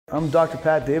I'm Dr.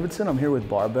 Pat Davidson. I'm here with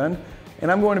Bar Bend, and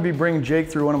I'm going to be bringing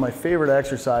Jake through one of my favorite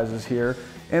exercises here,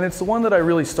 and it's the one that I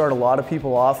really start a lot of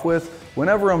people off with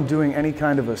whenever I'm doing any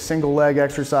kind of a single leg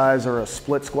exercise or a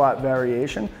split squat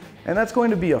variation, and that's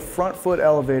going to be a front foot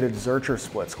elevated Zercher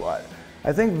split squat.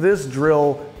 I think this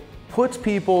drill puts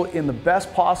people in the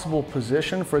best possible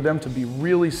position for them to be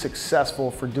really successful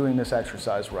for doing this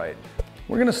exercise right.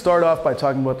 We're going to start off by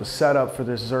talking about the setup for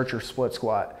this Zercher split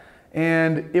squat.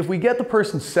 And if we get the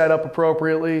person set up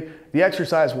appropriately, the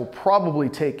exercise will probably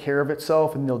take care of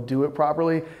itself and they'll do it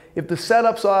properly. If the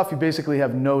setup's off, you basically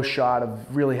have no shot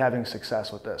of really having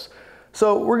success with this.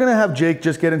 So we're gonna have Jake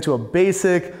just get into a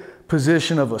basic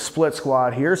position of a split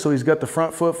squat here. So he's got the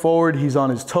front foot forward, he's on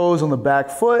his toes on the back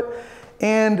foot.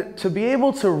 And to be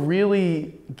able to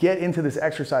really get into this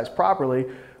exercise properly,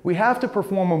 we have to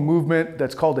perform a movement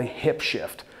that's called a hip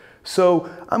shift. So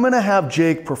I'm gonna have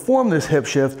Jake perform this hip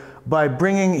shift by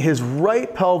bringing his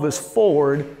right pelvis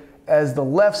forward as the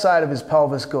left side of his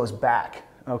pelvis goes back,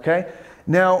 okay?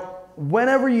 Now,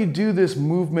 whenever you do this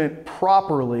movement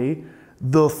properly,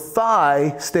 the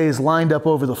thigh stays lined up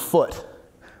over the foot.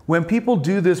 When people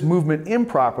do this movement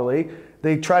improperly,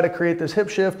 they try to create this hip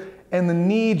shift and the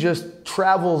knee just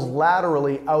travels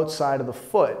laterally outside of the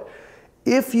foot.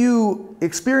 If you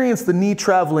experience the knee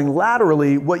traveling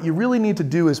laterally, what you really need to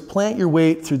do is plant your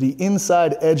weight through the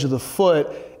inside edge of the foot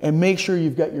and make sure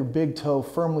you've got your big toe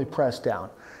firmly pressed down.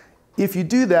 If you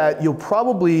do that, you'll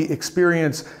probably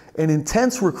experience an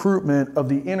intense recruitment of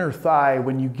the inner thigh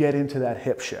when you get into that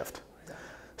hip shift.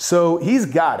 So he's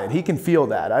got it, he can feel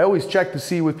that. I always check to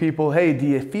see with people, hey, do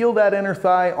you feel that inner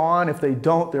thigh on? If they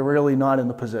don't, they're really not in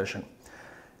the position.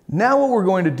 Now what we're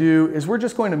going to do is we're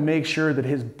just going to make sure that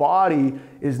his body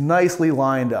is nicely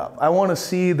lined up. I want to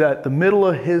see that the middle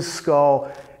of his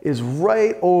skull is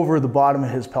right over the bottom of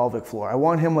his pelvic floor. I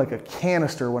want him like a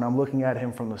canister when I'm looking at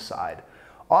him from the side.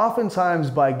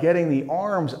 Oftentimes by getting the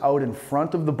arms out in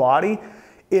front of the body,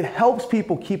 it helps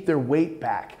people keep their weight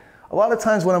back. A lot of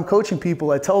times when I'm coaching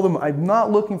people, I tell them I'm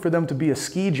not looking for them to be a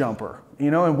ski jumper.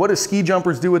 You know, and what do ski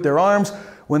jumpers do with their arms?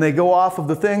 When they go off of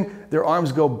the thing, their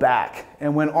arms go back.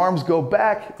 And when arms go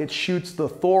back, it shoots the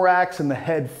thorax and the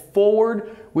head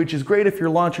forward, which is great if you're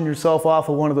launching yourself off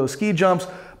of one of those ski jumps,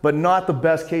 but not the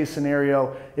best case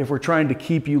scenario if we're trying to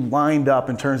keep you lined up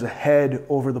in terms of head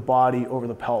over the body, over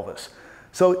the pelvis.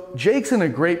 So Jake's in a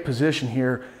great position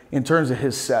here in terms of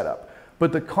his setup.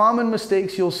 But the common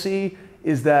mistakes you'll see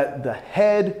is that the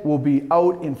head will be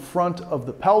out in front of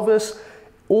the pelvis,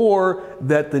 or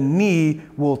that the knee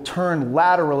will turn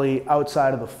laterally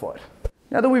outside of the foot.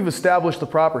 Now that we've established the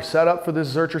proper setup for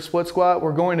this Zercher split squat,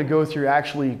 we're going to go through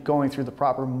the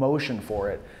proper motion for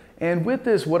it. And with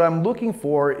this, what I'm looking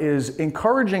for is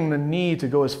encouraging the knee to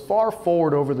go as far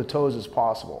forward over the toes as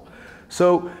possible.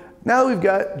 So now that we've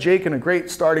got Jake in a great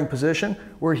starting position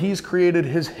where he's created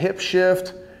his hip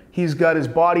shift, he's got his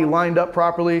body lined up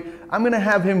properly, I'm gonna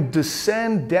have him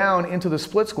descend down into the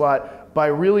split squat by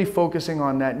really focusing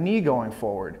on that knee going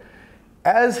forward.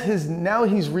 Now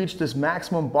he's reached this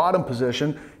maximum bottom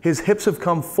position, his hips have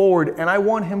come forward, and I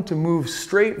want him to move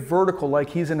straight vertical like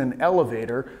he's in an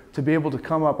elevator to be able to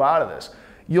come up out of this.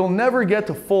 You'll never get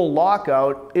to full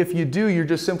lockout. If you do, you're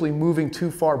just simply moving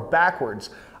too far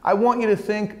backwards. I want you to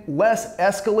think less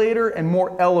escalator and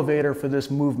more elevator for this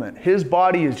movement. His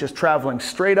body is just traveling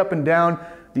straight up and down.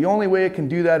 The only way it can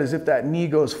do that is if that knee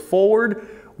goes forward.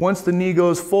 Once the knee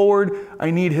goes forward, I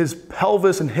need his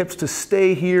pelvis and hips to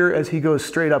stay here as he goes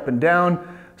straight up and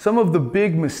down. Some of the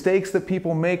big mistakes that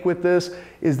people make with this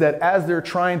is that as they're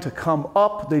trying to come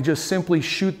up, they just simply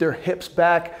shoot their hips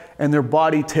back and their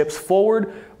body tips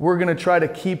forward. We're gonna try to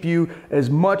keep you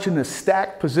as much in the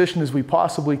stacked position as we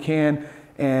possibly can.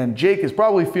 And Jake is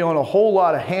probably feeling a whole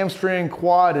lot of hamstring,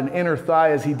 quad, and inner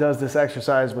thigh as he does this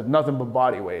exercise with nothing but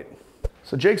body weight.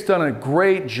 So Jake's done a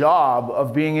great job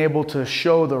of being able to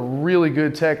show the really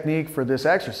good technique for this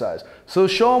exercise. So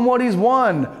show him what he's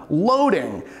won,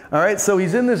 loading. All right, so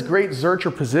he's in this great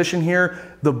Zercher position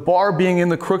here. The bar being in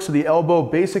the crooks of the elbow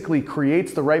basically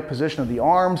creates the right position of the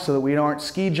arms so that we aren't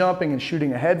ski jumping and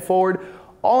shooting a head forward.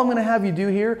 All I'm gonna have you do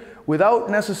here, without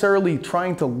necessarily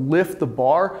trying to lift the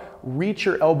bar, reach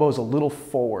your elbows a little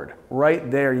forward,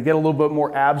 right there. You get a little bit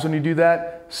more abs when you do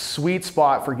that. Sweet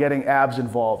spot for getting abs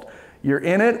involved. You're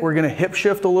in it, we're gonna hip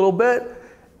shift a little bit.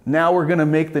 Now we're gonna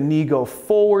make the knee go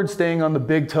forward, staying on the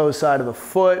big toe side of the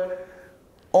foot.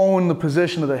 Own the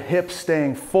position of the hips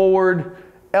staying forward.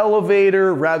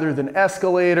 Elevator rather than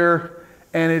escalator.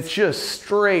 And it's just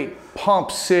straight pump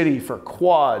city for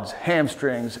quads,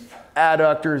 hamstrings,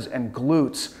 adductors, and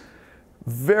glutes.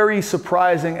 Very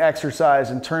surprising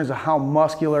exercise in terms of how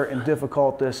muscular and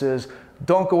difficult this is.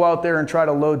 Don't go out there and try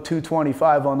to load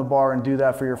 225 on the bar and do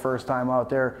that for your first time out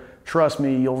there. Trust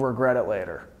me, you'll regret it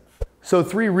later. So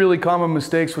 3 really common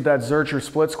mistakes with that Zercher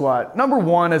split squat. Number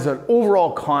 1 is an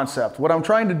overall concept. What I'm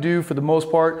trying to do for the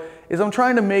most part is I'm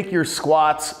trying to make your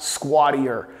squats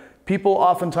squattier. People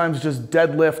oftentimes just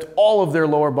deadlift all of their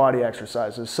lower body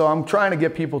exercises. So I'm trying to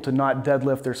get people to not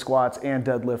deadlift their squats and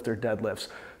deadlift their deadlifts.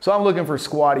 So I'm looking for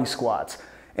squatty squats.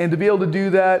 And to be able to do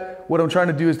that, what I'm trying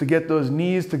to do is to get those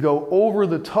knees to go over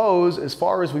the toes as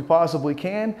far as we possibly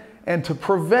can, and to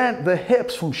prevent the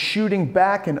hips from shooting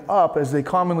back and up as they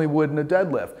commonly would in a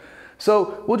deadlift.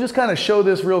 So we'll just kind of show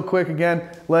this real quick again.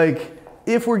 Like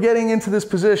if we're getting into this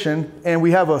position and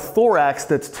we have a thorax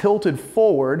that's tilted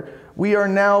forward, we are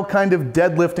now kind of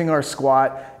deadlifting our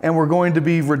squat, and we're going to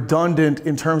be redundant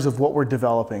in terms of what we're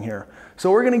developing here.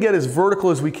 So we're going to get as vertical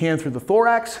as we can through the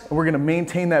thorax, and we're going to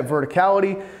maintain that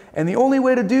verticality. And the only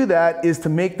way to do that is to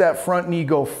make that front knee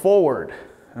go forward,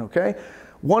 okay?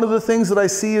 One of the things that I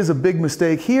see as a big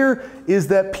mistake here is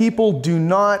that people do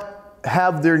not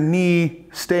have their knee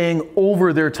staying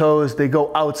over their toes, they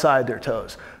go outside their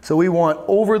toes. So we want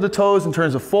over the toes in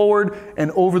terms of forward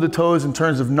and over the toes in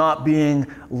terms of not being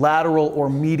lateral or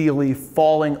medially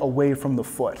falling away from the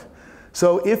foot.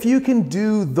 So if you can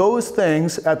do those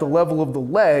things at the level of the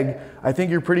leg, I think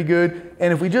you're pretty good.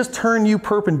 And if we just turn you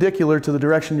perpendicular to the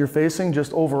direction you're facing,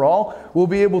 just overall, we'll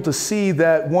be able to see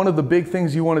that one of the big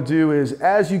things you want to do is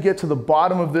as you get to the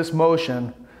bottom of this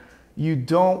motion, you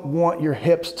don't want your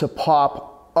hips to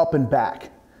pop up and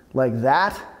back like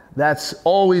that. That's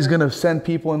always going to send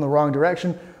people in the wrong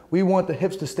direction. We want the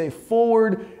hips to stay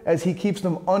forward as he keeps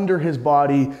them under his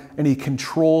body, and he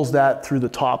controls that through the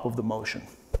top of the motion.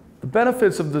 The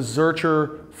benefits of the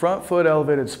Zercher front foot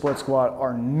elevated split squat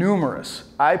are numerous.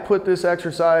 I put this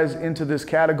exercise into this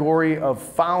category of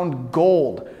found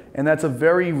gold, and that's a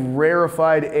very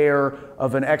rarefied air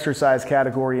of an exercise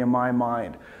category in my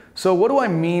mind. So what do I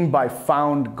mean by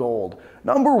found gold?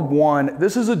 Number 1,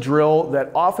 this is a drill that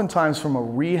oftentimes from a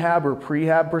rehab or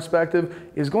prehab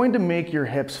perspective is going to make your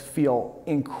hips feel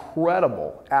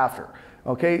incredible after.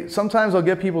 Okay, sometimes I'll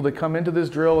get people to come into this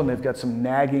drill and they've got some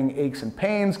nagging aches and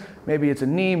pains. Maybe it's a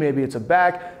knee, maybe it's a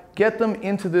back. Get them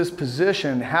into this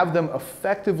position, have them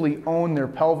effectively own their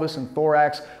pelvis and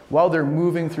thorax while they're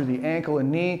moving through the ankle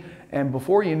and knee, and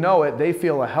before you know it, they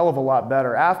feel a hell of a lot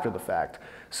better after the fact.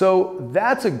 So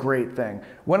that's a great thing.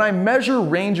 When I measure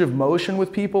range of motion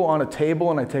with people on a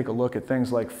table and I take a look at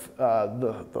things like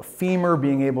the femur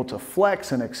being able to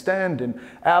flex and extend and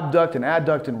abduct and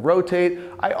adduct and rotate,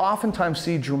 I oftentimes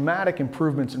see dramatic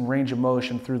improvements in range of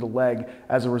motion through the leg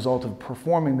as a result of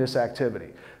performing this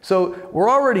activity. So we're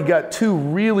already got 2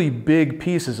 really big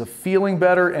pieces of feeling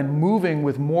better and moving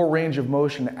with more range of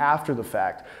motion after the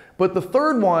fact. But the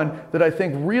third one that I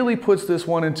think really puts this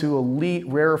one into elite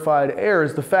rarefied air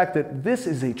is the fact that this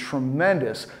is a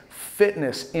tremendous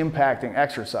fitness impacting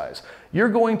exercise. You're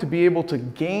going to be able to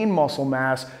gain muscle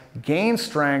mass, gain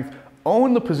strength,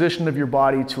 own the position of your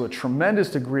body to a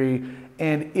tremendous degree,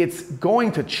 and it's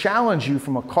going to challenge you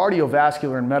from a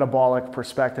cardiovascular and metabolic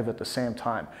perspective at the same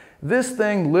time. This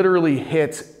thing literally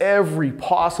hits every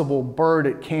possible bird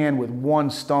it can with 1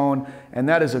 stone, and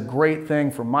that is a great thing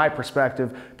from my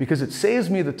perspective because it saves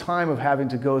me the time of having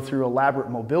to go through elaborate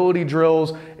mobility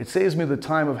drills. It saves me the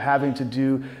time of having to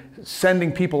do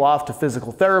sending people off to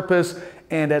physical therapists,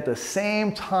 and at the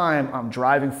same time, I'm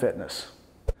driving fitness.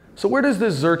 So where does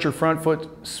this Zercher front foot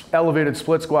elevated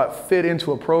split squat fit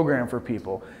into a program for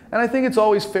people? And I think it's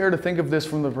always fair to think of this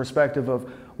from the perspective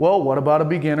of, well, what about a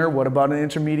beginner? What about an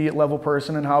intermediate level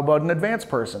person? And how about an advanced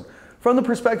person? From the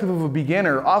perspective of a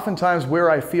beginner, oftentimes where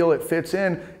I feel it fits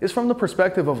in is from the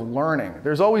perspective of learning.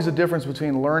 There's always a difference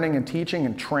between learning and teaching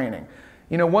and training.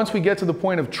 You know, once we get to the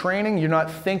point of training, you're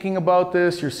not thinking about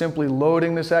this, you're simply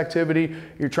loading this activity,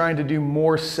 you're trying to do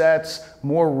more sets,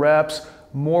 more reps,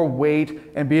 more weight,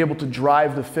 and be able to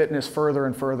drive the fitness further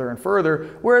and further and further.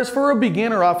 Whereas for a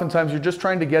beginner, oftentimes you're just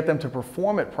trying to get them to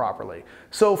perform it properly.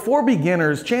 So for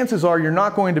beginners, chances are you're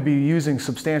not going to be using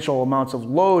substantial amounts of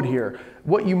load here.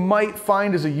 What you might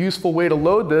find is a useful way to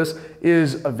load this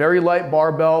is a very light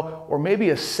barbell, or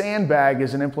maybe a sandbag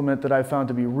is an implement that I found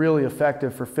to be really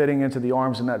effective for fitting into the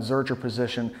arms in that Zercher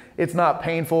position. It's not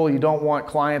painful. You don't want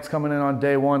clients coming in on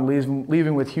day 1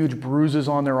 leaving with huge bruises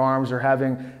on their arms or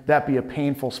having that be a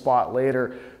painful spot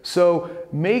later. So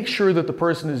make sure that the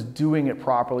person is doing it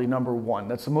properly, number 1.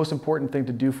 That's the most important thing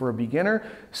to do for a beginner.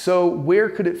 So where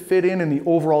could it fit in the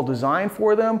overall design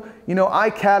for them? You know, I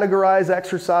categorize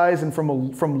exercise, and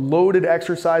from loaded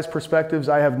exercise perspectives,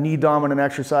 I have knee dominant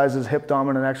exercises, hip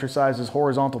dominant exercises,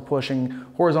 horizontal pushing,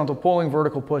 horizontal pulling,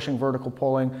 vertical pushing, vertical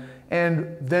pulling.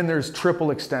 and then there's triple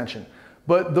extension.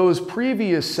 But those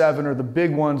previous 7 are the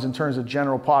big ones in terms of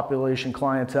general population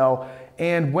clientele.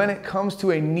 And when it comes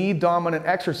to a knee dominant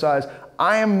exercise,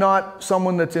 I am not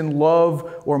someone that's in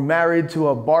love or married to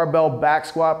a barbell back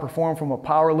squat performed from a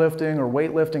powerlifting or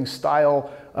weightlifting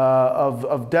style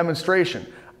of demonstration.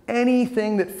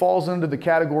 Anything that falls under the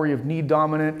category of knee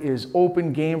dominant is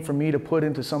open game for me to put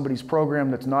into somebody's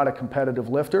program that's not a competitive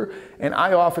lifter. And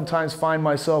I oftentimes find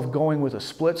myself going with a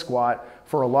split squat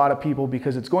for a lot of people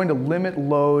because it's going to limit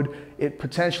load. It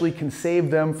potentially can save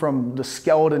them from the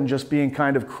skeleton just being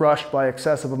kind of crushed by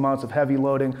excessive amounts of heavy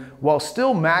loading while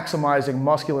still maximizing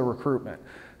muscular recruitment.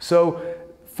 So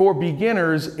for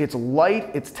beginners, it's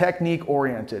light, it's technique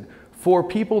oriented. For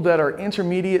people that are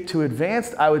intermediate to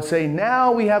advanced, I would say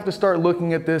now we have to start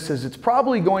looking at this as it's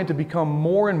probably going to become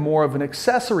more and more of an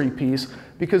accessory piece,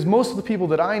 because most of the people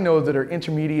that I know that are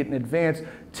intermediate and advanced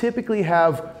typically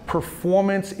have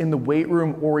performance in the weight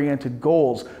room oriented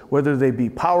goals, whether they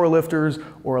be power lifters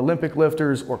or Olympic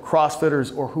lifters or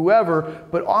CrossFitters or whoever,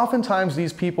 but oftentimes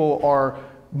these people are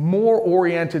more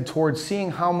oriented towards seeing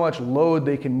how much load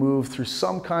they can move through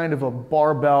some kind of a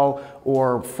barbell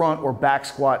or front or back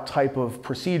squat type of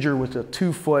procedure with a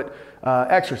 2-foot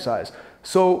exercise.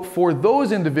 So for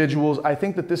those individuals, I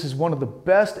think that this is one of the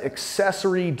best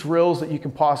accessory drills that you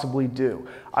can possibly do.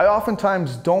 I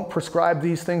oftentimes don't prescribe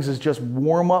these things as just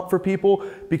warm up for people,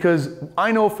 because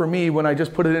I know for me, when I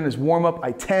just put it in as warm up,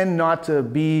 I tend not to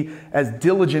be as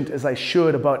diligent as I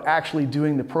should about actually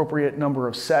doing the appropriate number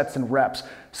of sets and reps.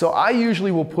 So I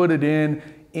usually will put it in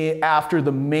after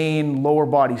the main lower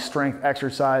body strength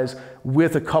exercise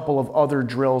with a couple of other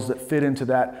drills that fit into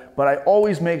that. But I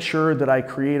always make sure that I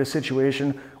create a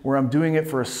situation where I'm doing it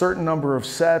for a certain number of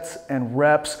sets and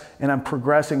reps, and I'm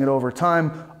progressing it over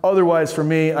time. Otherwise, for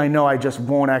me, I know I just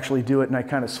won't actually do it, and I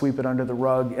kind of sweep it under the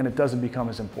rug, and it doesn't become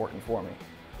as important for me.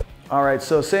 All right,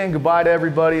 so saying goodbye to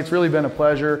everybody. It's really been a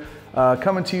pleasure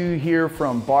coming to you here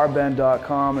from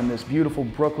barbend.com in this beautiful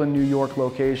Brooklyn, New York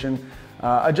location.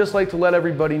 I'd just like to let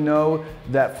everybody know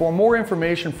that for more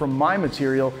information from my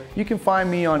material, you can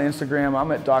find me on Instagram.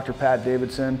 I'm at Dr. Pat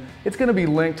Davidson. It's going to be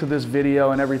linked to this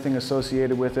video and everything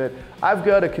associated with it. I've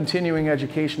got a continuing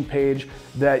education page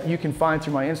that you can find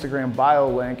through my Instagram bio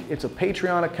link. It's a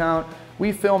Patreon account.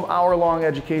 We film hour-long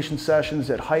education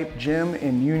sessions at Hype Gym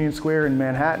in Union Square in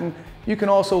Manhattan. You can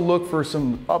also look for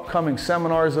some upcoming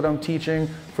seminars that I'm teaching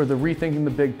for the Rethinking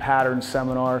the Big Pattern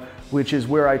seminar, which is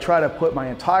where I try to put my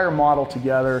entire model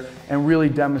together and really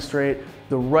demonstrate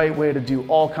the right way to do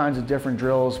all kinds of different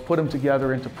drills, put them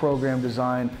together into program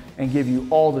design, and give you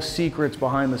all the secrets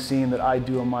behind the scene that I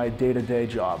do in my day-to-day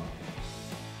job.